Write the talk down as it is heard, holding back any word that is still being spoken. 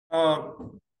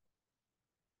Um,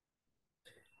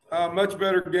 much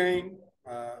better game.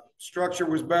 Structure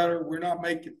was better. We're not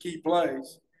making key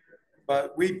plays,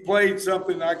 but we played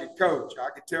something I could coach. I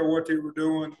could tell what they were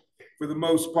doing for the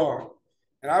most part.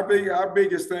 And our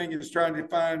biggest thing is trying to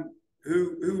find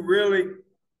who really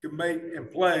can make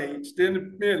and play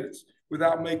extended minutes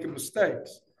without making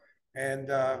mistakes. And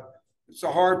it's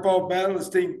a hard fought battle. This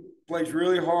team plays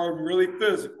really hard and really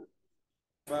physical.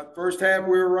 But first half,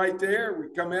 we were right there.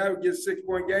 We come out, we get a 6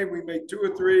 point game. We make two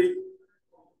or three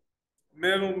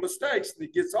mental mistakes and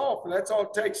it gets off. And that's all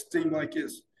it takes a team like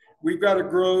this. We've got to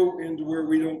grow into where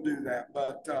we don't do that.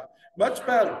 But much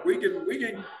better. We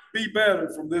can be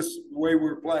better from this way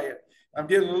we're playing. I'm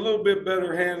getting a little bit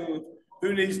better handle of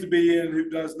who needs to be in and who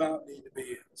does not need to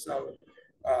be in. So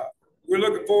we're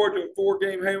looking forward to a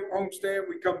 4-game homestand.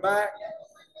 We come back.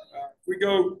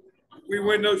 We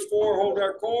win those 4, hold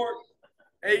our court.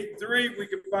 8-3, we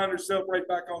can find ourselves right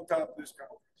back on top of this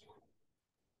conference.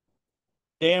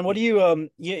 Dan, what do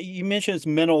you mentioned it's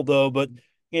mental though, but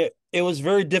it was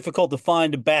very difficult to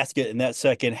find a basket in that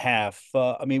second half.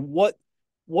 I mean, what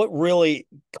really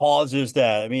causes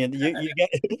that? I mean, you got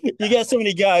you got so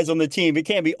many guys on the team. It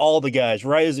can't be all the guys,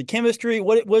 right? Is it chemistry?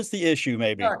 What's the issue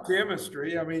maybe? Not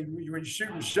chemistry. I mean, when you're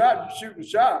shooting a shot,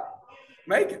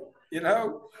 make it,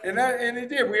 and it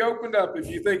did. We opened up, if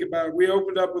you think about it, we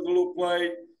opened up with a little play.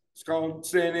 It's called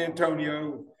San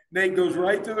Antonio. Nate goes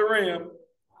right to the rim.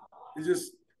 He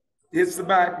just hits the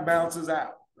back and bounces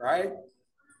out, right?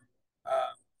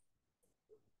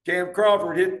 Cam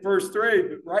Crawford hit the first 3,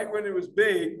 but right when it was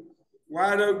big,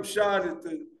 wide open shot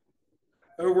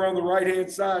over on the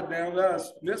right-hand side down to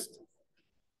us, missed it.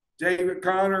 David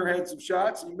Connor had some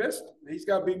shots, he missed them. He's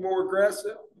got to be more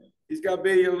aggressive. He's got to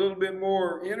be a little bit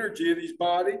more energy in his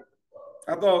body.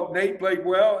 I thought Nate played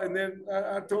well, and then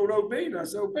I told Obene, I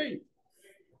said, Obene,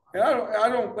 and I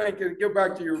don't think, and go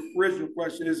back to your original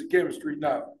question, is it chemistry?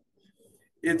 No.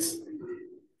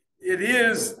 It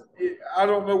is, I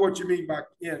don't know what you mean by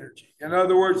energy. In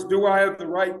other words, do I have the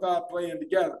right 5 playing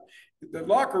together? The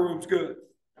locker room's good.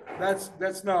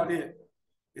 That's not it.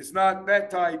 It's not that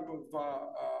type of,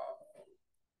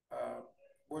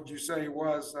 what'd you say it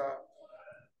was?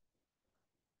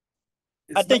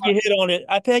 I think you hit on it.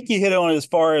 I think you hit on it as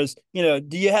far as, do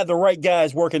you have the right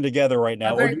guys working together right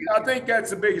now? I think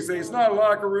that's the biggest thing. It's not a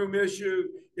locker room issue.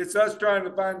 It's us trying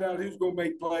to find out who's going to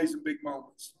make plays in big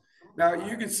moments. Now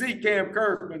you can see Cam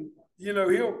Kirkman, he'll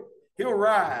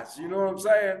rise, you know what I'm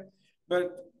saying?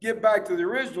 But get back to the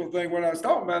original thing, what I was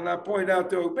talking about, and I pointed out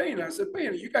to Obene, I said,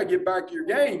 Ben, you got to get back to your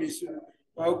game. He said,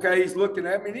 okay, he's looking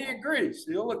at me and he agrees.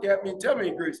 He'll look at me and tell me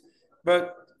he agrees.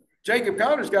 But Jacob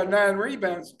Connor's got 9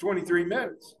 rebounds in 23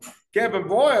 minutes. Kevin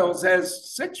Boyles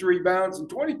has 6 rebounds in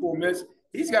 24 minutes.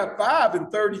 He's got 5 in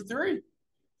 33.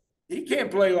 He can't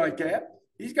play like that.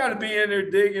 He's got to be in there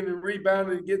digging and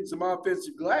rebounding and getting some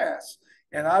offensive glass.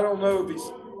 And I don't know if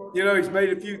he's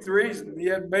made a few threes and he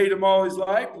hasn't made them all his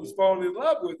life. He's fallen in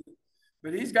love with it.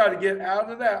 But he's got to get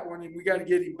out of that one, and we got to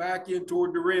get him back in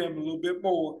toward the rim a little bit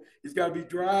more. He's got to be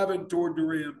driving toward the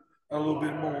rim a little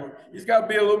bit more. He's got to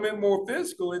be a little bit more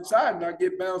physical inside and not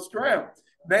get bounced around.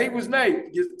 Nate was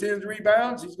Nate. Gets 10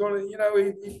 rebounds. He's going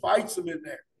to, he fights them in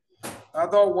there. I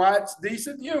thought White's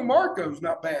decent. Marco's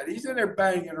not bad. He's in there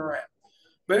banging around.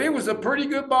 But it was a pretty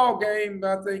good ball game,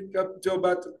 I think, up until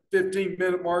about the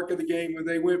 15-minute mark of the game, when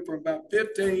they went from about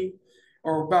 15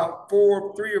 or about 3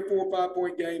 or 4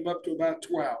 5-point game up to about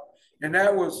 12. And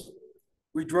that was,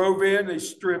 we drove in, they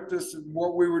stripped us, and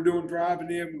what we were doing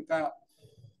driving in without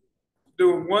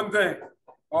doing one thing,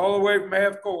 all the way from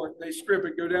half court, they strip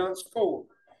it, go down and score.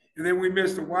 And then we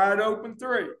missed a wide open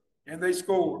 3, and they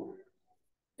scored.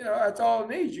 That's all it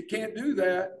needs. You can't do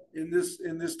that in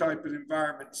this type of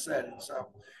environment setting. So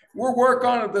we're working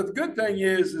on it. The good thing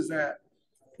is that,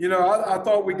 I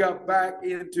thought we got back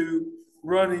into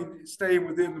staying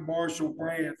within the Marshall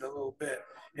brand a little bit.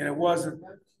 And it wasn't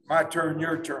my turn,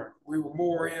 your turn. We were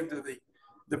more into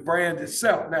the brand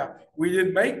itself. Now, we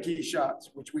didn't make key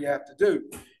shots, which we have to do.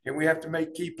 And we have to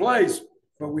make key plays.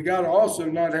 But we got to also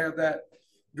not have that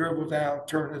dribble down,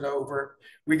 turn it over.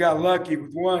 We got lucky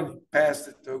with one, passed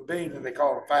it to Obene, and they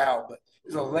called a foul, but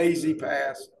it's a lazy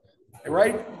pass. And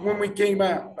right when we came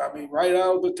out, right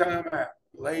out of the timeout,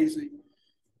 lazy.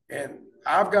 And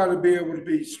I've got to be able to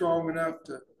be strong enough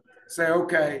to say,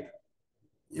 okay,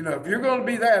 if you're going to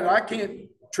be that, I can't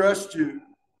trust you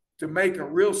to make a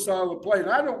real solid play. And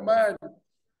I don't mind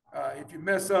if you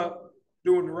mess up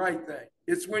doing the right thing.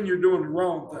 It's when you're doing the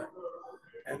wrong thing.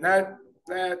 And that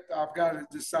I've got to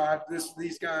decide.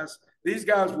 These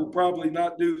guys will probably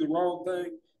not do the wrong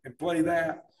thing and play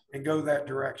that and go that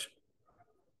direction.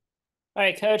 All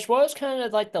right, Coach, what was kind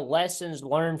of like the lessons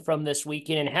learned from this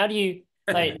weekend, and how do you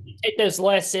like take those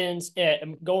lessons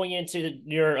going into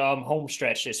your home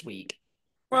stretch this week?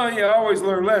 Well, yeah, I always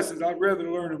learn lessons. I'd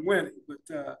rather learn them winning.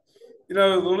 But,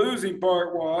 the losing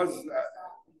part was,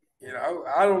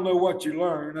 I don't know what you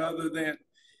learn other than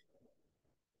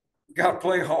you got to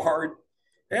play hard.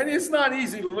 And it's not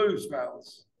easy to lose,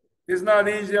 fellas. It's not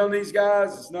easy on these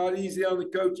guys. It's not easy on the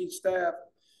coaching staff.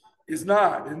 It's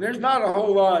not. And there's not a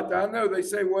whole lot. I know they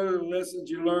say, what are the lessons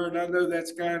you learn? I know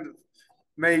that's kind of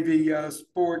maybe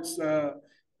sports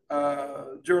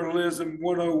journalism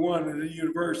 101 at a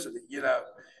university.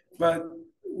 But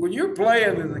when you're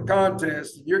playing in the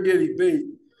contest and you're getting beat,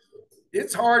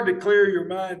 it's hard to clear your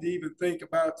mind to even think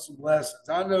about some lessons.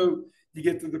 I know you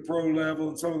get to the pro level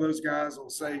and some of those guys will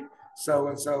say so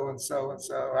and so and so and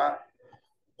so.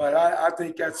 But I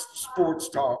think that's sports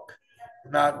talk,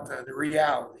 not the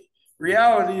reality.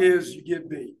 Reality is you get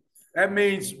beat. That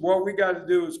means what we got to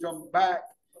do is come back,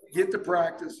 get to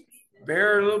practice,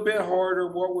 bear a little bit harder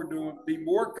in what we're doing, be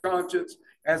more conscious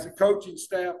as a coaching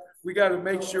staff. We got to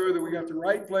make sure that we got the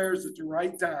right players at the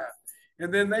right time.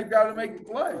 And then they've got to make the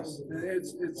plays.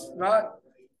 It's not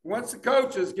once the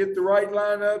coaches get the right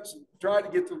lineups, try to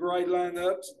get the right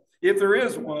lineups, if there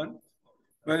is one.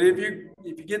 But if you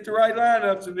get the right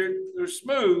lineups and they're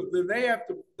smooth, then they have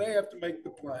to make the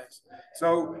plays.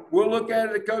 So we'll look at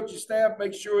it, the coaching staff,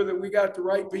 make sure that we got the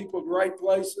right people, the right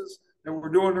places, and we're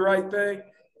doing the right thing.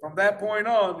 From that point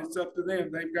on, it's up to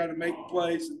them. They've got to make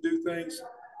plays and do things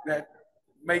that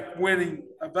make winning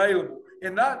available,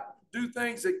 and not do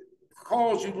things that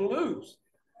cause you to lose.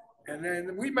 And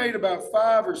then we made about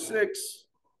 5 or 6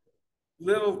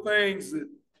 little things that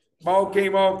ball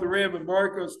came off the rim and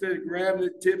Marco, instead of grabbing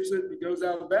it, tips it, and goes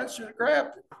out of the bench, should have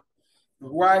grabbed it.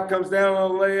 White comes down on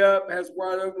a layup, has a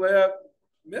wide open layup,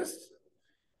 misses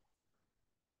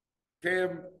it.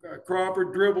 Cam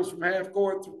Crawford dribbles from half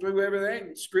court through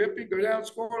everything, strip it, go down and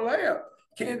score a layup.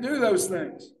 Can't do those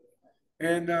things.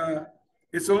 And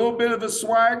it's a little bit of a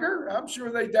swagger. I'm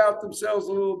sure they doubt themselves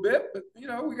a little bit, but,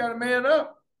 we got to man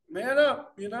up. Man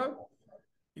up. You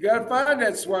got to find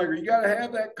that swagger. You got to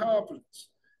have that confidence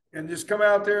and just come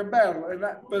out there and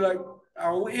battle.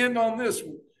 I'll end on this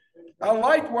one. I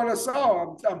liked what I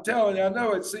saw. I'm telling you, I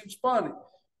know it seems funny,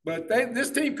 but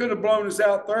this team could have blown us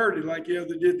out 30 like they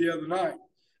did the other night.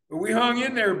 But we hung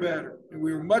in there better, and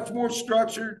we were much more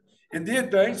structured and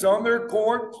did things on their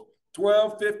court,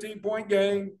 12, 15-point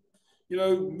game.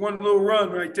 One little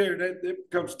run right there, that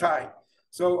becomes tight.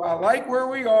 So I like where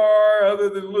we are other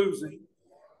than losing,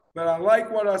 but I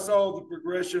like what I saw, the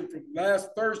progression from last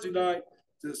Thursday night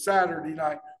to Saturday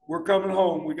night. We're coming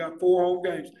home. We got 4 home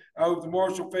games. I hope the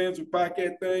Marshall fans will back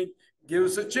that thing, give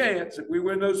us a chance. If we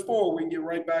win those 4, we can get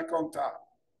right back on top.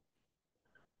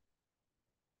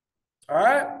 All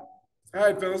right? All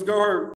right, fellas, go hurt.